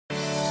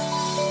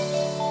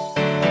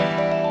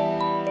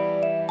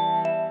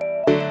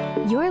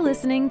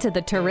listening to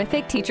The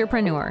Terrific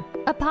Teacherpreneur,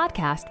 a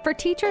podcast for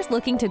teachers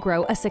looking to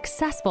grow a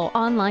successful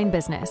online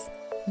business.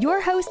 Your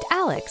host,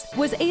 Alex,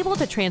 was able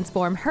to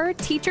transform her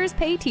Teachers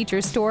Pay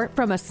Teachers store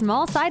from a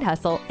small side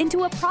hustle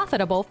into a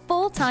profitable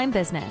full-time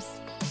business.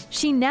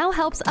 She now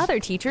helps other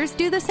teachers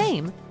do the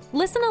same.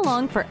 Listen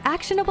along for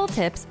actionable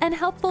tips and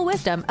helpful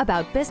wisdom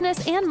about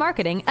business and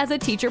marketing as a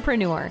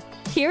teacherpreneur.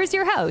 Here's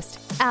your host,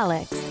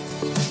 Alex.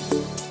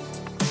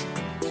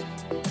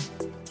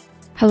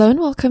 Hello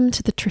and welcome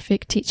to the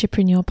Terrific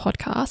Teacherpreneur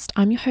podcast.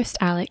 I'm your host,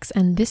 Alex,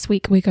 and this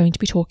week we're going to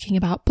be talking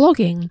about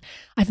blogging.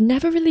 I've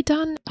never really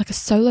done a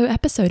solo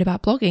episode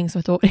about blogging, so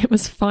I thought it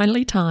was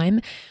finally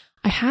time.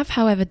 I have,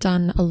 however,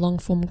 done a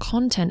long-form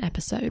content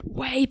episode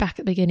way back at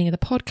the beginning of the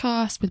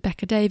podcast with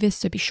Becca Davis,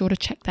 so be sure to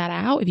check that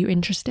out if you're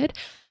interested.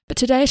 But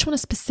today I just want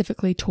to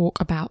specifically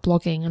talk about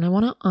blogging, and I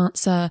want to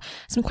answer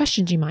some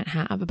questions you might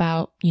have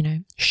about,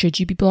 should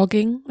you be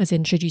blogging? As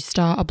in, should you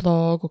start a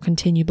blog or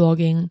continue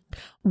blogging?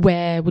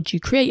 Where would you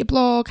create a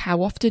blog?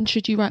 How often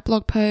should you write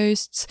blog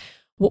posts?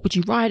 What would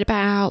you write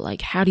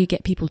about? How do you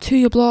get people to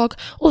your blog?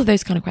 All of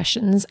those kind of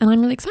questions, and I'm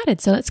really excited.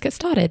 So let's get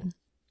started.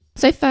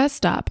 So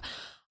first up,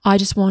 I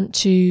just want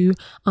to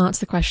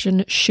answer the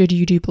question, should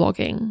you do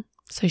blogging?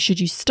 So should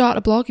you start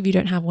a blog if you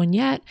don't have one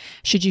yet?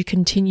 Should you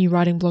continue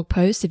writing blog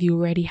posts if you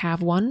already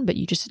have one, but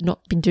you just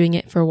not been doing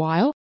it for a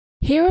while?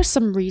 Here are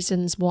some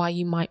reasons why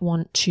you might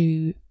want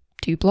to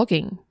do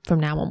blogging from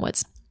now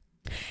onwards.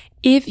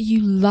 If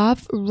you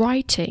love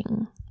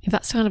writing, if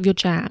that's kind of your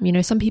jam,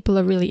 some people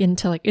are really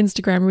into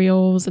Instagram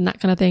reels and that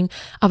kind of thing.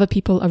 Other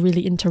people are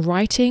really into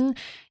writing.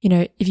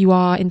 If you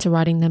are into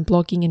writing, then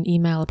blogging and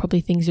email are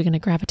probably things you're going to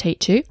gravitate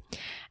to.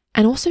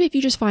 And also if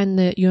you just find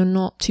that you're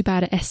not too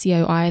bad at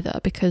SEO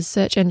either, because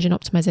search engine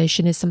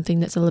optimization is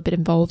something that's a little bit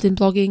involved in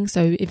blogging.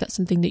 So if that's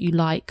something that you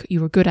like,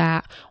 you're good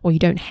at, or you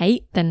don't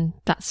hate, then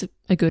that's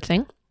a good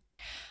thing.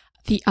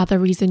 The other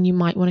reason you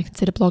might want to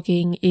consider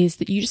blogging is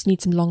that you just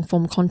need some long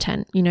form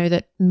content,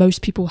 that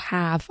most people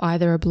have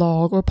either a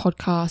blog or a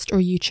podcast or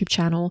a YouTube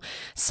channel,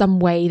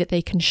 some way that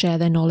they can share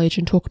their knowledge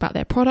and talk about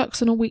their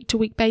products on a week to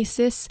week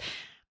basis.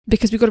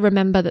 Because we've got to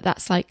remember that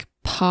that's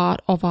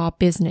part of our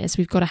business.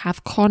 We've got to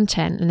have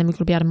content and then we've got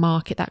to be able to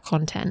market that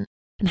content.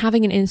 And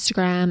having an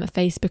Instagram, a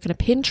Facebook and a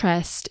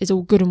Pinterest is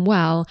all good and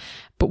well,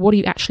 but what are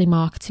you actually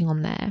marketing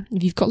on there?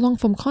 If you've got long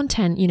form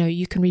content,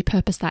 you can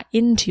repurpose that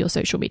into your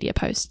social media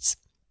posts.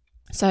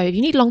 So if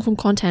you need long form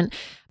content,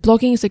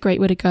 blogging is a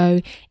great way to go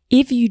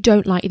if you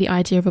don't like the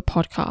idea of a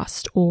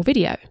podcast or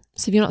video.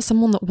 So if you're not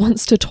someone that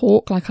wants to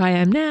talk like I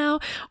am now,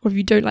 or if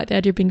you don't like the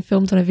idea of being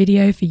filmed on a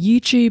video for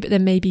YouTube,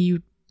 then maybe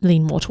you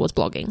lean more towards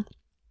blogging.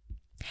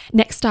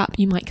 Next up,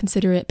 you might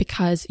consider it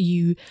because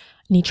you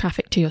need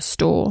traffic to your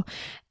store.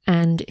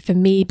 And for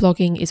me,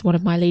 blogging is one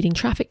of my leading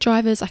traffic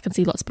drivers. I can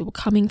see lots of people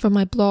coming from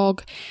my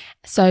blog.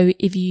 So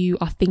if you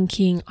are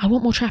thinking, I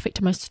want more traffic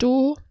to my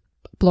store,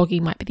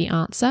 blogging might be the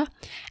answer.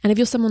 And if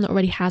you're someone that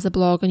already has a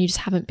blog and you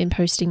just haven't been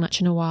posting much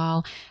in a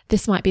while,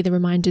 this might be the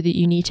reminder that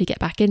you need to get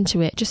back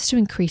into it just to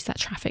increase that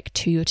traffic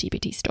to your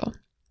TPT store.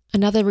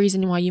 Another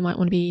reason why you might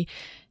want to be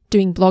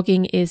doing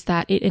blogging is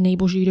that it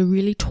enables you to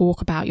really talk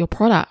about your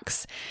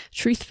products.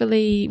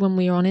 Truthfully, when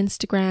we are on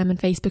Instagram and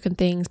Facebook and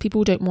things,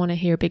 people don't want to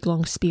hear a big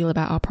long spiel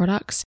about our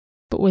products.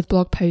 But with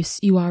blog posts,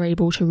 you are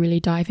able to really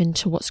dive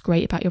into what's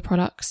great about your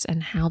products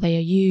and how they are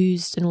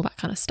used and all that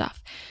kind of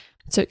stuff.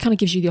 So it kind of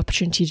gives you the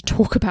opportunity to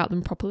talk about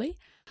them properly.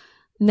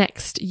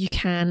 Next, you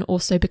can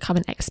also become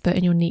an expert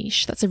in your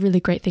niche. That's a really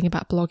great thing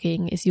about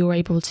blogging is you're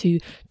able to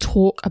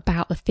talk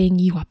about the thing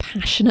you are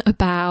passionate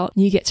about.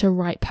 You get to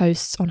write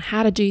posts on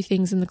how to do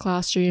things in the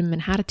classroom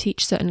and how to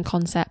teach certain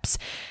concepts.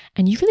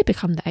 And you really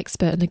become the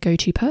expert and the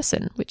go-to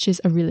person, which is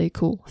a really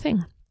cool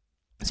thing.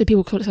 So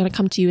people kind of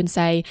come to you and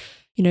say,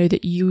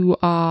 that you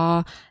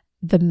are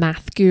the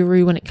math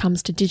guru when it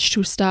comes to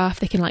digital stuff.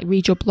 They can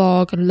read your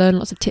blog and learn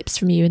lots of tips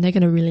from you, and they're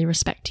going to really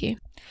respect you.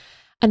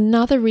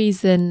 Another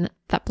reason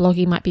that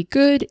blogging might be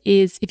good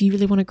is if you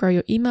really want to grow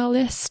your email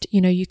list,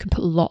 you can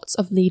put lots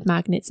of lead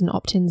magnets and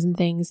opt-ins and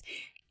things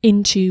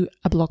into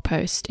a blog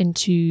post,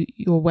 into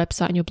your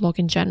website and your blog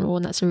in general.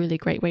 And that's a really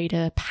great way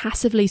to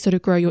passively sort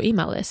of grow your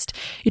email list.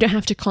 You don't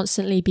have to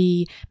constantly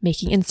be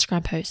making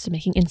Instagram posts and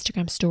making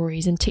Instagram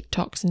stories and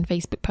TikToks and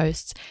Facebook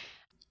posts.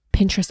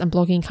 Pinterest and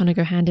blogging kind of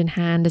go hand in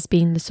hand as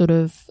being the sort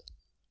of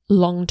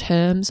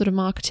long-term sort of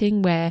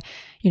marketing where,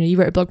 you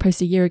wrote a blog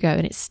post a year ago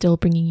and it's still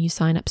bringing you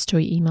signups to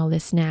your email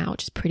list now,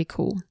 which is pretty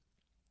cool.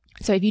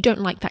 So if you don't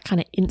like that kind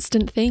of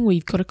instant thing where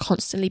you've got to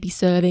constantly be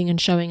serving and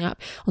showing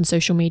up on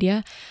social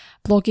media,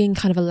 blogging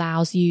kind of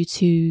allows you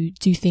to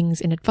do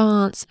things in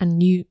advance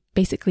and you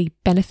basically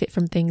benefit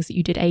from things that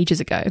you did ages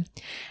ago.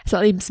 So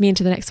that leads me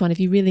into the next one. If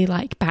you really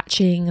like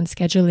batching and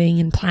scheduling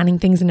and planning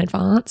things in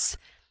advance,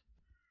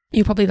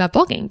 you probably love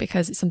blogging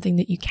because it's something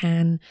that you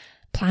can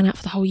plan out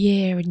for the whole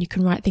year and you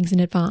can write things in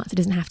advance. It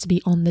doesn't have to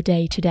be on the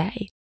day to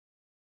day.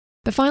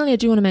 But finally, I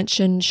do want to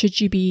mention,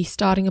 should you be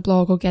starting a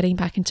blog or getting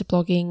back into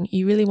blogging,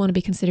 you really want to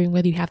be considering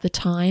whether you have the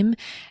time.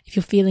 If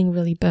you're feeling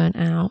really burnt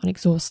out and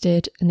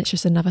exhausted and it's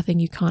just another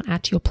thing you can't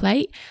add to your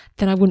plate,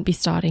 then I wouldn't be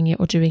starting it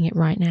or doing it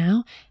right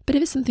now. But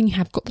if it's something you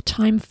have got the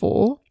time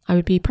for, I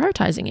would be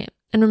prioritizing it.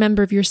 And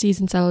remember, if you're a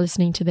seasoned seller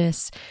listening to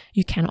this,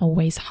 you can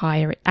always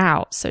hire it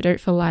out. So don't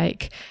feel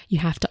like you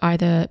have to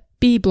either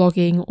be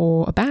blogging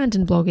or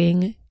abandon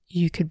blogging.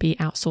 You could be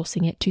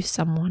outsourcing it to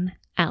someone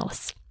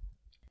else.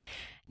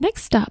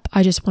 Next up,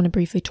 I just want to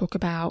briefly talk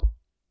about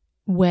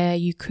where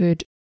you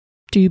could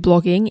do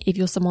blogging. If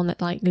you're someone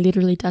that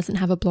literally doesn't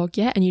have a blog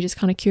yet and you're just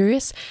kind of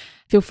curious,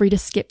 feel free to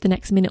skip the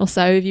next minute or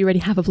so if you already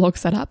have a blog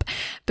set up.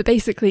 But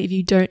basically, if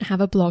you don't have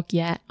a blog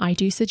yet, I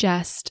do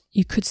suggest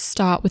you could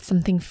start with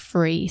something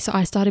free. So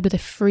I started with a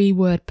free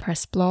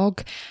WordPress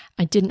blog.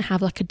 I didn't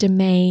have a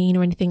domain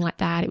or anything like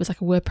that. It was a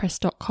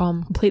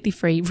WordPress.com, completely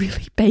free,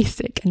 really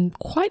basic and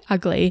quite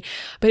ugly.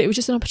 But it was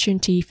just an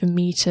opportunity for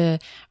me to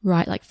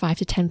write 5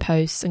 to 10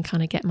 posts and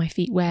kind of get my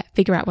feet wet,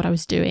 figure out what I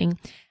was doing.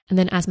 And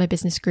then as my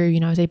business grew,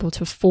 I was able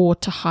to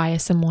afford to hire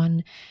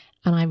someone,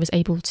 and I was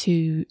able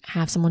to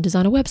have someone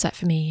design a website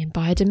for me and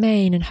buy a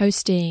domain and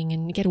hosting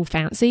and get all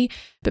fancy.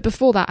 But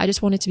before that, I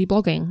just wanted to be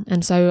blogging.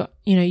 And so,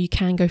 you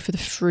can go for the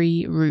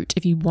free route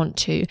if you want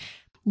to.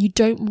 You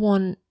don't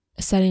want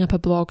setting up a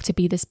blog to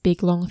be this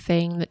big, long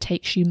thing that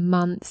takes you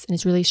months and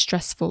is really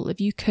stressful. If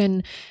you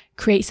can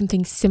create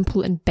something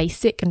simple and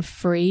basic and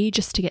free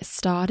just to get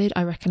started,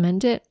 I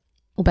recommend it.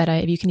 Or better,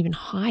 if you can even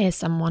hire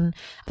someone,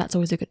 that's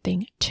always a good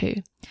thing too.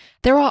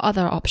 There are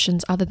other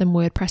options other than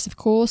WordPress, of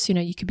course.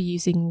 You could be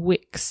using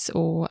Wix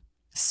or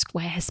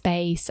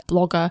Squarespace,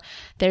 Blogger.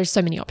 There's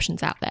so many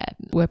options out there.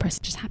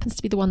 WordPress just happens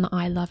to be the one that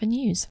I love and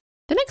use.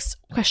 The next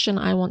question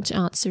I want to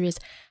answer is,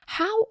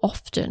 how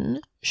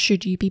often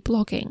should you be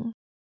blogging?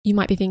 You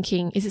might be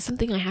thinking, is it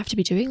something I have to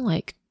be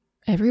doing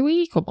every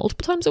week or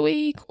multiple times a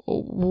week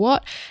or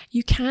what?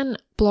 You can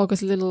blog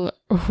as little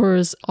or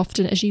as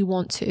often as you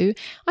want to.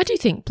 I do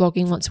think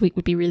blogging once a week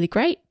would be really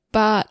great,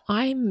 but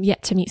I'm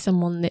yet to meet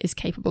someone that is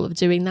capable of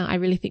doing that. I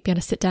really think being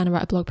able to sit down and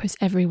write a blog post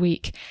every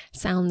week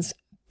sounds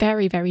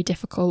very, very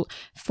difficult.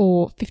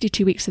 For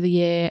 52 weeks of the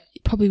year,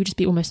 it probably would just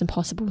be almost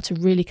impossible to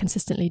really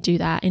consistently do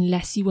that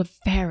unless you were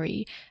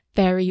very,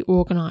 very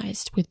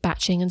organized with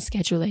batching and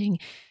scheduling.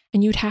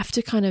 And you'd have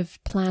to kind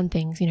of plan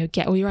things,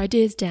 get all your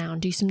ideas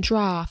down, do some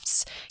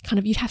drafts,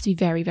 you'd have to be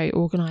very, very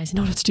organized in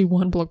order to do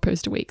one blog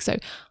post a week. So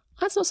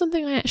that's not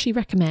something I actually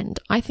recommend.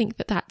 I think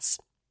that that's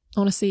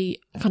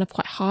honestly kind of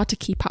quite hard to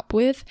keep up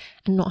with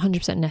and not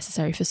 100%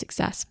 necessary for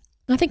success.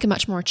 I think a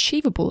much more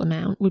achievable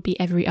amount would be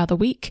every other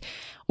week,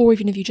 or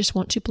even if you just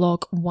want to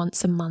blog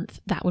once a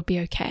month, that would be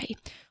okay.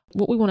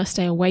 What we want to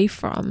stay away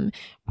from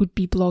would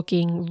be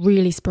blogging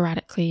really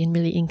sporadically and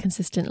really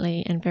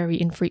inconsistently and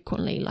very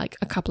infrequently,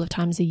 a couple of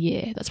times a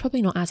year. That's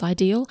probably not as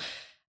ideal.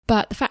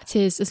 But the fact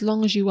is, as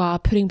long as you are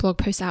putting blog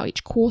posts out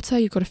each quarter,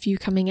 you've got a few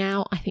coming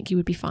out, I think you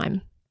would be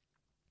fine.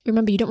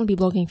 Remember, you don't want to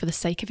be blogging for the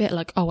sake of it,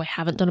 I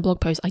haven't done a blog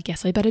post, I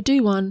guess I better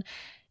do one.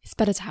 It's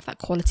better to have that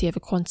quality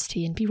over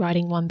quantity and be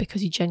writing one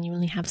because you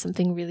genuinely have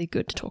something really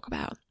good to talk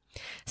about.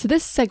 So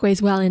this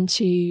segues well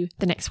into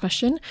the next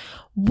question,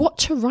 what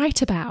to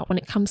write about when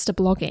it comes to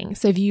blogging.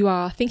 So if you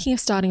are thinking of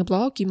starting a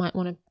blog, you might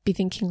want to be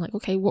thinking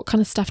okay, what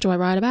kind of stuff do I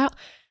write about?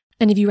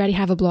 And if you already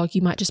have a blog,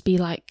 you might just be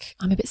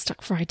I'm a bit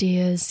stuck for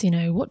ideas,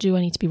 what do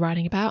I need to be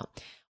writing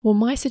about? Well,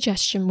 my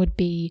suggestion would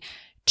be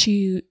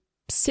to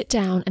sit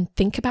down and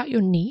think about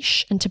your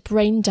niche and to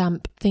brain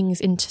dump things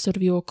into sort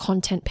of your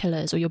content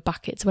pillars or your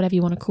buckets, whatever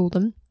you want to call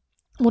them.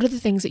 What are the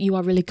things that you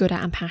are really good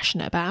at and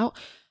passionate about?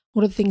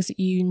 What are the things that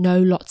you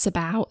know lots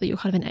about, that you're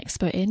kind of an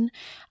expert in?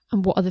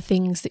 And what are the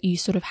things that you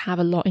sort of have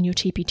a lot in your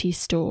TPT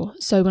store?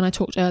 So when I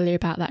talked earlier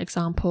about that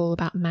example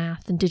about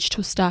math and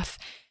digital stuff,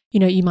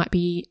 you might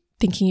be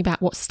thinking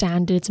about what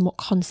standards and what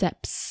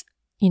concepts,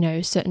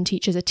 certain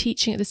teachers are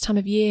teaching at this time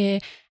of year.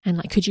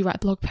 And could you write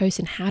blog posts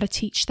on how to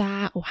teach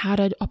that, or how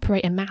to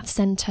operate a math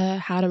center,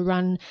 how to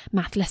run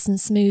math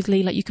lessons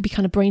smoothly? You could be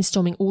kind of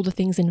brainstorming all the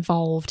things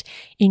involved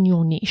in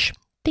your niche.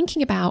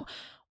 Thinking about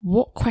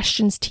what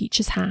questions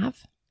teachers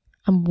have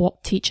and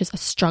what teachers are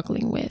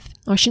struggling with.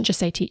 I shouldn't just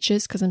say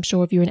teachers, because I'm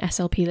sure if you're an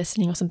SLP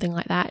listening or something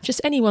like that,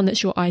 just anyone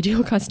that's your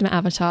ideal customer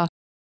avatar,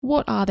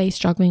 what are they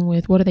struggling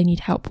with? What do they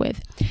need help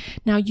with?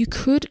 Now, you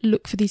could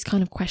look for these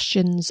kind of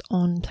questions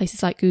on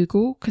places like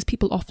Google, because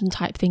people often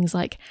type things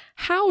like,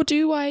 how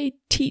do I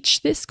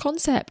teach this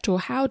concept? Or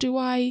how do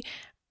I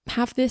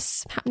have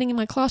this happening in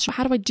my classroom?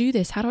 How do I do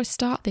this? How do I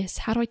start this?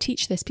 How do I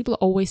teach this? People are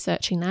always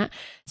searching that.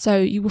 So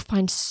you will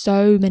find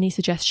so many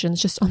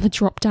suggestions just on the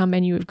drop-down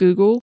menu of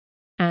Google.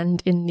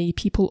 And in the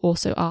people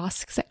also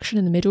ask section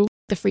in the middle,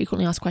 the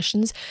frequently asked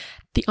questions,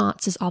 the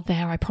answers are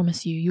there, I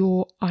promise you.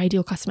 Your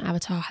ideal customer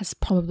avatar has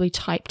probably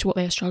typed what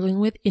they are struggling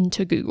with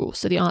into Google,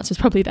 so the answer is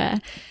probably there.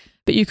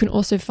 But you can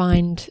also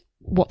find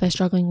what they're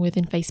struggling with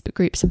in Facebook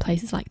groups and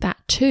places like that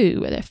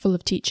too, where they're full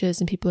of teachers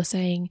and people are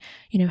saying,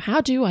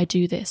 how do I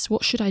do this?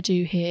 What should I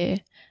do here?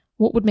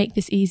 What would make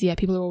this easier?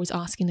 People are always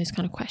asking those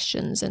kind of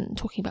questions and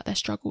talking about their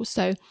struggles.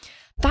 So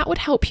that would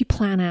help you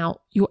plan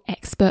out your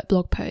expert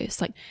blog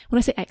posts. Like when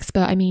I say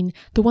expert, I mean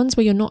the ones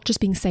where you're not just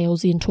being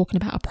salesy and talking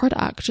about a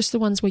product, just the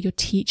ones where you're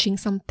teaching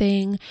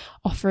something,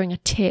 offering a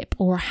tip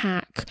or a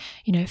hack,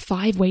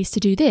 5 ways to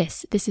do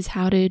this. This is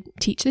how to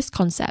teach this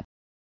concept.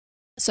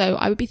 So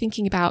I would be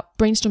thinking about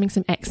brainstorming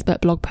some expert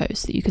blog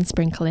posts that you can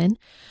sprinkle in.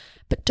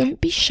 But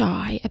don't be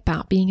shy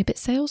about being a bit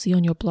salesy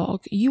on your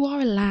blog. You are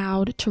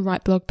allowed to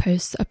write blog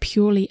posts that are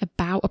purely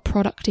about a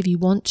product if you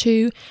want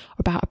to, or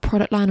about a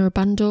product line or a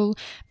bundle,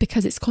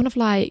 because it's kind of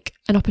like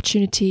an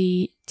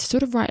opportunity to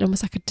sort of write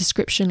almost like a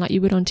description like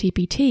you would on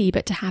TPT,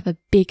 but to have a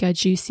bigger,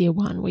 juicier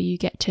one where you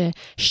get to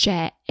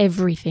share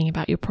everything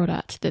about your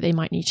product that they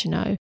might need to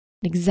know,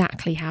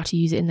 exactly how to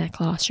use it in their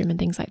classroom and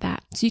things like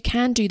that. So you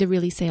can do the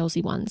really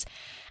salesy ones.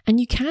 And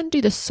you can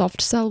do the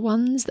soft sell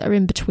ones that are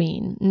in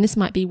between. And this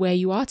might be where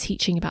you are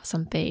teaching about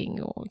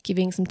something or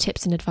giving some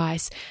tips and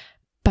advice,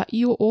 but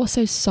you're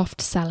also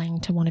soft selling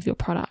to one of your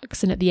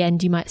products. And at the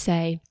end, you might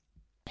say,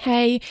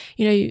 hey,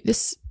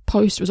 this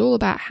post was all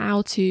about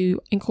how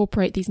to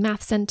incorporate these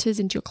math centers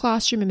into your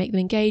classroom and make them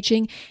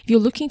engaging. If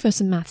you're looking for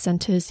some math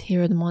centers,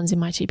 here are the ones in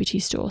my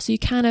TPT store. So you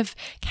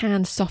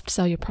can soft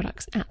sell your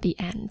products at the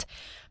end.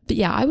 But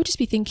yeah, I would just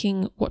be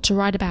thinking what to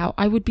write about.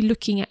 I would be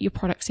looking at your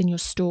products in your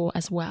store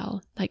as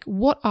well. Like,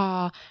 what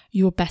are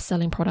your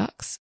best-selling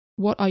products?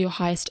 What are your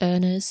highest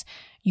earners?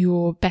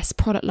 Your best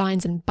product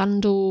lines and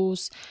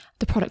bundles?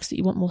 The products that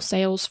you want more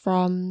sales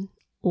from,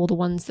 or the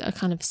ones that are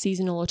kind of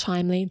seasonal or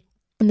timely?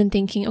 And then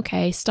thinking,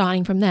 okay,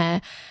 starting from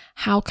there,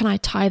 how can I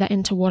tie that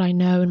into what I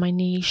know in my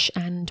niche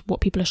and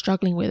what people are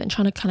struggling with, and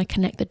trying to kind of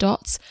connect the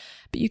dots.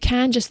 But you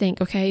can just think,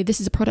 okay, this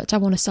is a product I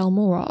want to sell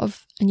more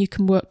of. And you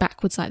can work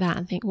backwards like that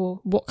and think, well,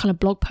 what kind of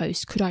blog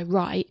post could I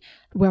write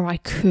where I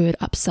could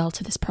upsell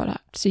to this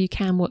product? So you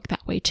can work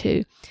that way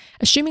too.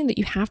 Assuming that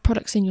you have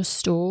products in your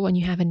store and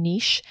you have a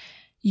niche,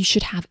 you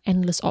should have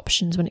endless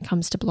options when it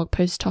comes to blog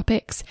post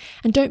topics.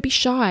 And don't be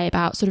shy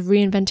about sort of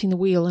reinventing the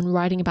wheel and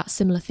writing about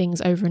similar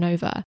things over and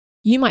over.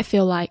 You might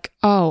feel like,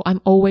 oh,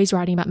 I'm always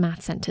writing about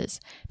math centers.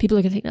 People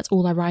are going to think that's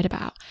all I write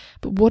about.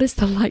 But what is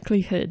the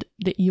likelihood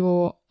that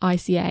your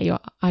ICA, your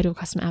ideal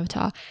customer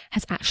avatar,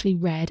 has actually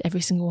read every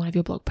single one of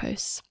your blog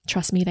posts?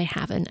 Trust me, they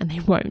haven't, and they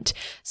won't.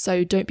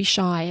 So don't be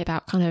shy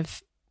about kind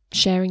of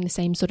sharing the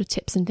same sort of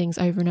tips and things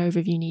over and over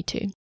if you need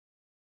to.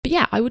 But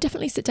yeah, I would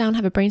definitely sit down,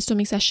 have a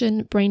brainstorming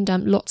session, brain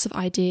dump lots of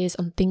ideas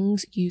on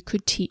things you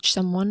could teach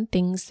someone,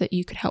 things that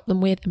you could help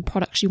them with, and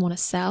products you want to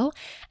sell,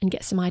 and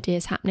get some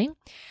ideas happening.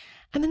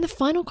 And then the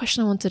final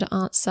question I wanted to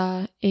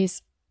answer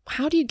is,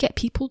 how do you get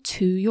people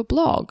to your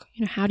blog?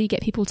 How do you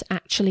get people to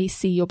actually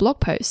see your blog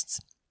posts?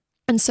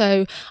 And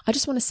so I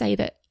just want to say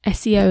that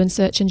SEO and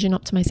search engine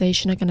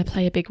optimization are going to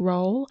play a big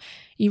role.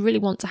 You really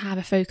want to have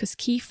a focused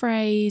key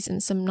phrase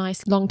and some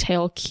nice long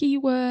tail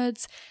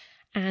keywords,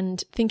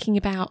 and thinking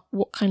about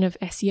what kind of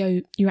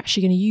SEO you're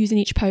actually going to use in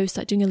each post,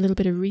 like doing a little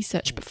bit of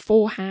research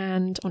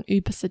beforehand on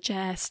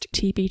Ubersuggest,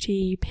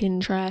 TPT,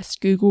 Pinterest,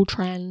 Google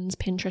Trends,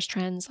 Pinterest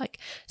Trends, like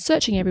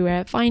searching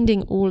everywhere,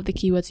 finding all of the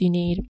keywords you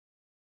need.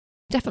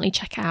 Definitely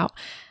check out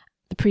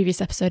the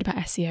previous episode about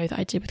SEO that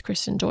I did with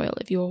Kristen Doyle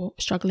if you're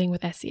struggling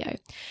with SEO.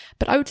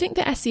 But I would think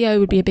that SEO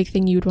would be a big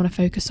thing you would want to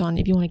focus on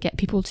if you want to get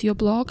people to your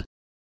blog.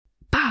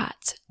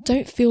 But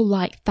don't feel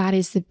like that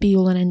is the be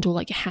all and end all,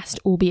 like it has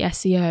to all be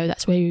SEO,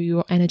 that's where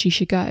your energy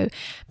should go.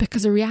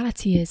 Because the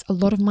reality is, a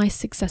lot of my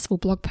successful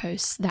blog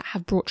posts that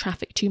have brought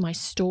traffic to my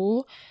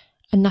store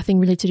are nothing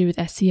really to do with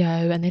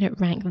SEO, and they don't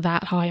rank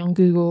that high on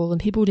Google, and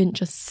people didn't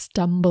just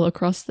stumble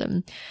across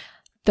them.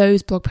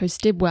 Those blog posts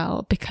did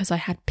well because I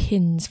had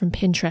pins from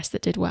Pinterest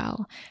that did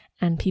well.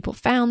 And people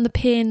found the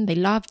pin, they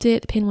loved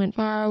it, the pin went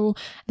viral,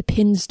 the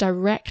pins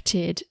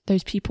directed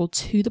those people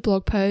to the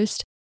blog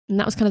post. And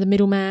that was kind of the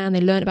middleman.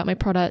 They learned about my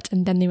product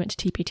and then they went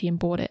to TPT and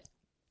bought it.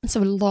 And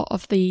so a lot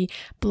of the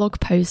blog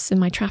posts in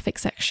my traffic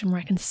section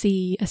where I can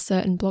see a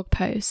certain blog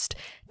post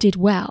did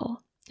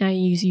well. I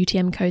use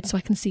UTM code so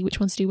I can see which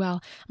ones do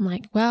well. I'm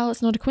like, well,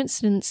 it's not a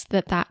coincidence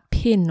that that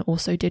pin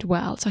also did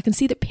well. So I can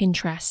see that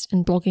Pinterest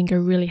and blogging go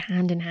really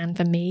hand in hand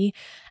for me.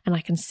 And I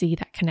can see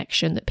that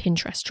connection that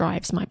Pinterest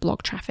drives my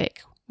blog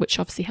traffic, which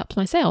obviously helps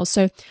my sales.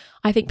 So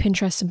I think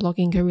Pinterest and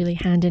blogging go really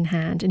hand in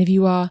hand. And if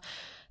you are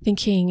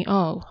thinking,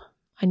 oh,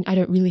 I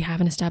don't really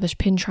have an established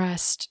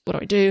Pinterest,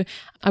 what do?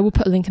 I will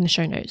put a link in the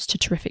show notes to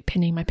Terrific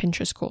Pinning, my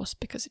Pinterest course,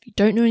 because if you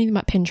don't know anything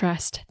about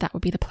Pinterest, that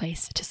would be the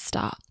place to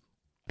start.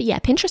 But yeah,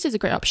 Pinterest is a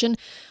great option.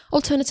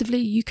 Alternatively,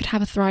 you could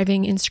have a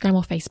thriving Instagram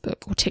or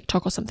Facebook or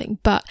TikTok or something.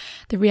 But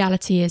the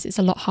reality is it's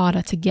a lot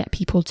harder to get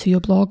people to your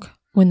blog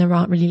when there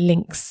aren't really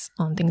links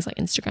on things like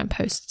Instagram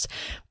posts.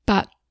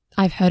 But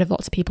I've heard of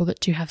lots of people that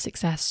do have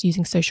success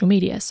using social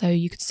media. So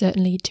you could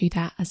certainly do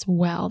that as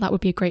well. That would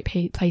be a great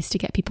place to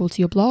get people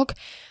to your blog.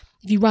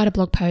 If you write a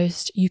blog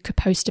post, you could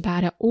post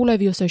about it all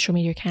over your social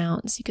media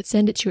accounts. You could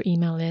send it to your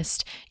email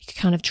list. You could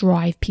kind of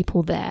drive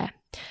people there.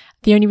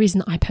 The only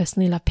reason I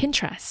personally love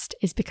Pinterest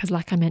is because,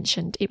 like I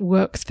mentioned, it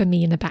works for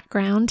me in the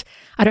background.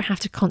 I don't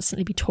have to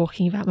constantly be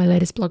talking about my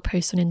latest blog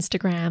post on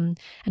Instagram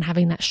and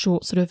having that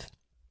short sort of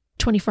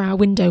 24-hour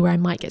window where I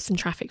might get some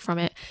traffic from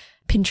it.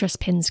 Pinterest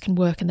pins can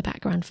work in the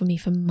background for me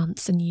for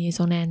months and years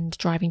on end,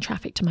 driving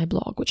traffic to my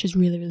blog, which is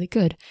really, really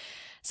good.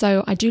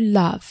 So I do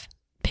love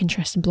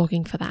Pinterest and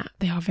blogging for that.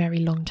 They are very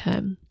long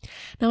term.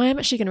 Now I am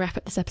actually going to wrap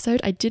up this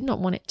episode. I did not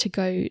want it to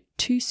go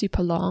too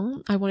super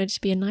long. I wanted it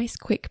to be a nice,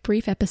 quick,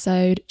 brief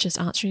episode, just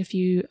answering a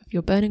few of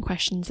your burning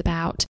questions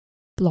about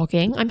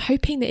blogging. I'm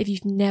hoping that if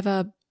you've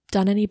never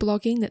done any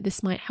blogging, that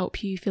this might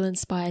help you feel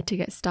inspired to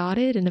get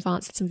started and have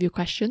answered some of your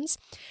questions.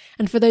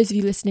 And for those of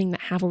you listening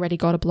that have already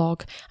got a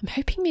blog, I'm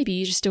hoping maybe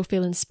you just still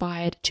feel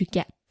inspired to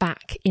get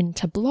back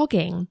into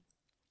blogging.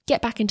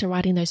 Get back into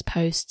writing those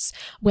posts,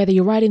 whether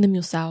you're writing them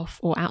yourself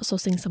or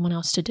outsourcing someone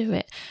else to do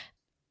it.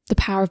 The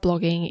power of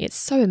blogging, it's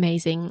so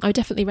amazing. I would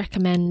definitely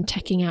recommend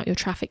checking out your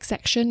traffic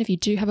section. If you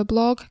do have a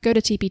blog, go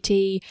to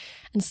TPT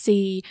and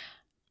see,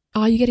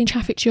 are you getting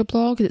traffic to your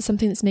blog? Is it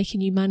something that's making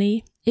you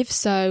money? If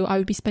so, I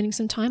would be spending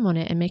some time on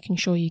it and making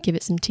sure you give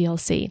it some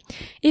TLC.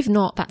 If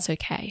not, that's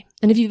okay.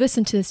 And if you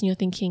listen to this and you're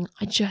thinking,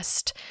 I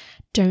just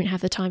don't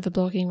have the time for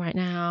blogging right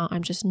now,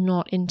 I'm just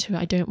not into it,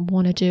 I don't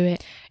want to do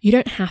it, you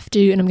don't have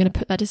to. And I'm going to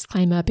put that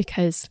disclaimer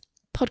because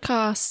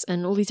podcasts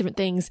and all these different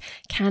things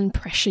can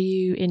pressure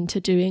you into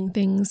doing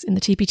things in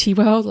the TPT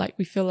world. Like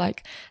we feel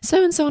like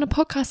so-and-so on a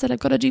podcast said I've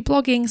got to do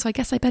blogging, so I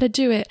guess I better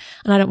do it.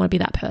 And I don't want to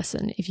be that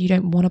person. If you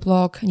don't want to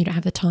blog and you don't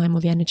have the time or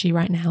the energy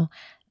right now,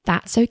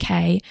 that's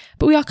okay.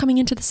 But we are coming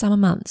into the summer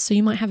months, so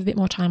you might have a bit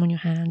more time on your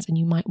hands and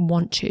you might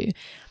want to.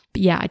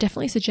 But yeah, I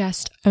definitely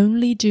suggest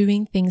only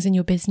doing things in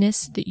your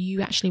business that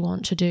you actually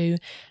want to do,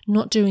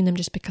 not doing them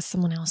just because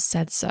someone else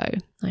said so.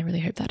 I really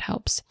hope that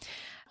helps.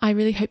 I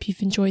really hope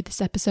you've enjoyed this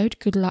episode.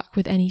 Good luck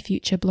with any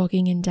future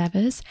blogging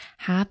endeavors.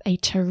 Have a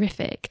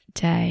terrific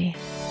day.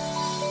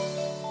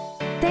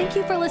 Thank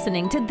you for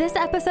listening to this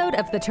episode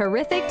of The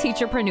Terrific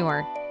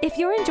Teacherpreneur. If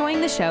you're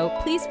enjoying the show,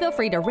 please feel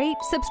free to rate,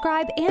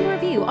 subscribe, and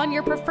review on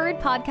your preferred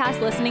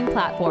podcast listening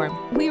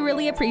platform. We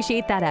really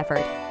appreciate that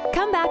effort.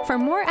 Come back for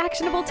more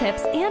actionable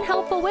tips and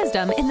helpful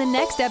wisdom in the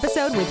next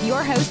episode with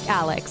your host,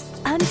 Alex.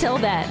 Until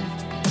then.